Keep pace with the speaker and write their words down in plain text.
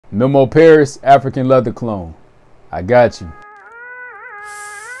Memo Paris African Leather clone. I got you.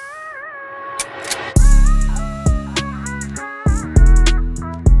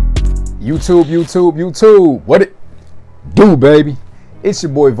 YouTube. What it do, baby? It's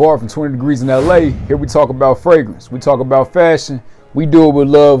your boy Var from 20 Degrees in LA. Here we talk about fragrance. We talk about fashion. We do it with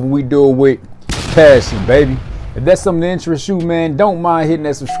love and we do it with passion, baby. If that's something that interests you, man, don't mind hitting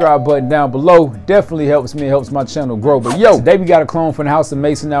that subscribe button down below. Definitely helps me, helps my channel grow. But yo, today we got a clone from the house of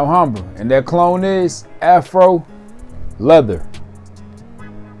Maison Alhambra, and that clone is Afro Leather.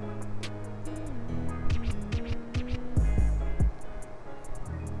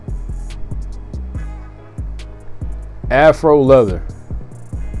 Afro Leather.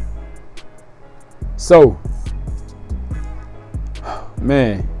 So,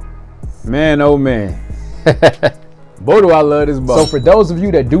 man, oh man. Boy, do I love this bottle. So for those of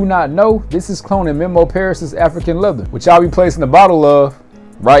you that do not know, this is cloning Memo Paris's African Leather, which I'll be placing a bottle of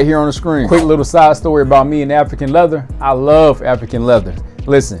right here on the screen. Quick little side story about me and African Leather. I love African Leather.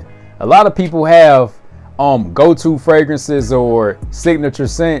 Listen, a lot of people have go-to fragrances or signature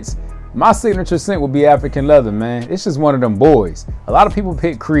scents. My signature scent would be African Leather, man. It's just one of them boys. A lot of people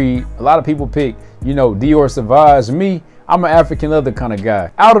pick Creed. A lot of people pick, you know, Dior Sauvage. Me, I'm an African Leather kind of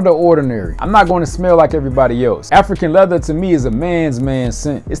guy. Out of the ordinary. I'm not going to smell like everybody else. African Leather to me is a man's man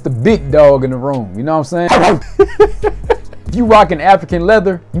scent. It's the big dog in the room. You know what I'm saying? If you rocking African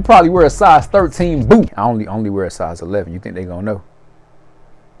Leather, you probably wear a size 13 boot. I only wear a size 11. You think they gonna know?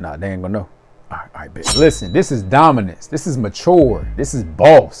 Nah, they ain't gonna know. All right, bitch. Listen, this is dominance. This is mature. This is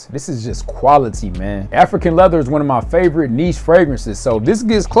boss. This is just quality, man. African Leather is one of my favorite niche fragrances. So if this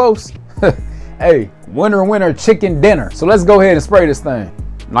gets close, hey, winner chicken dinner. So let's go ahead and spray this thing.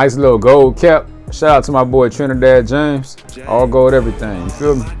 Nice little gold cap. Shout out to my boy Trinidad James. All gold everything. You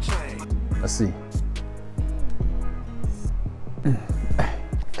feel me? Let's see.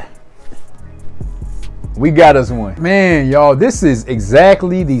 We got us one. Man, y'all, this is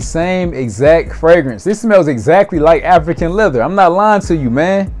exactly the same exact fragrance. This smells exactly like African Leather. I'm not lying to you,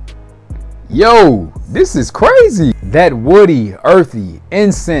 man. Yo, this is crazy. That woody, earthy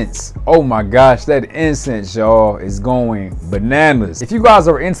incense. Oh my gosh, that incense, y'all, is going bananas. If you guys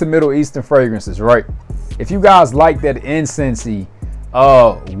are into Middle Eastern fragrances, right? If you guys like that incensey,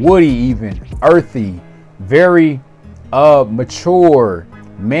 woody even, earthy, very mature,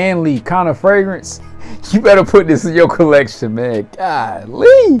 manly kind of fragrance, you better put this in your collection, man.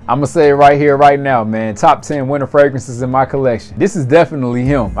 Golly. I'm gonna say it right here, right now, man. Top 10 winter fragrances in my collection. This is definitely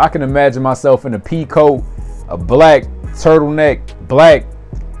him. I can imagine myself in a pea coat, a black turtleneck, black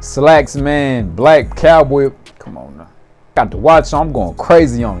slacks, man, black cowboy. Come on now. Got the watch on, I'm going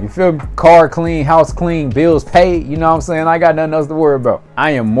crazy on it. You feel me? Car clean, house clean, bills paid. You know what I'm saying? I got nothing else to worry about.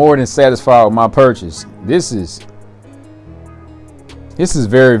 I am more than satisfied with my purchase. This is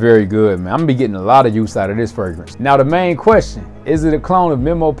very, very good, man. I'm gonna be getting a lot of use out of this fragrance. Now, the main question, is it a clone of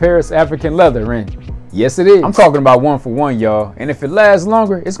Memo Paris African Leather? And yes, it is. I'm talking about one for one, y'all. And if it lasts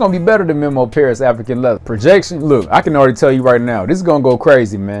longer, it's gonna be better than Memo Paris African Leather. Projection, look, I can already tell you right now, this is gonna go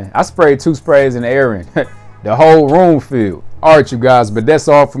crazy, man. I sprayed 2 sprays in the air and the whole room filled. All right, you guys, but that's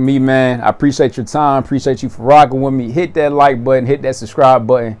all for me, man. I appreciate your time. Appreciate you for rocking with me. Hit that like button, hit that subscribe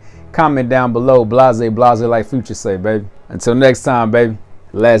button. Comment down below, blase, like Future say, baby. Until next time, baby,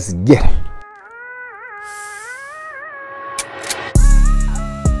 let's get it.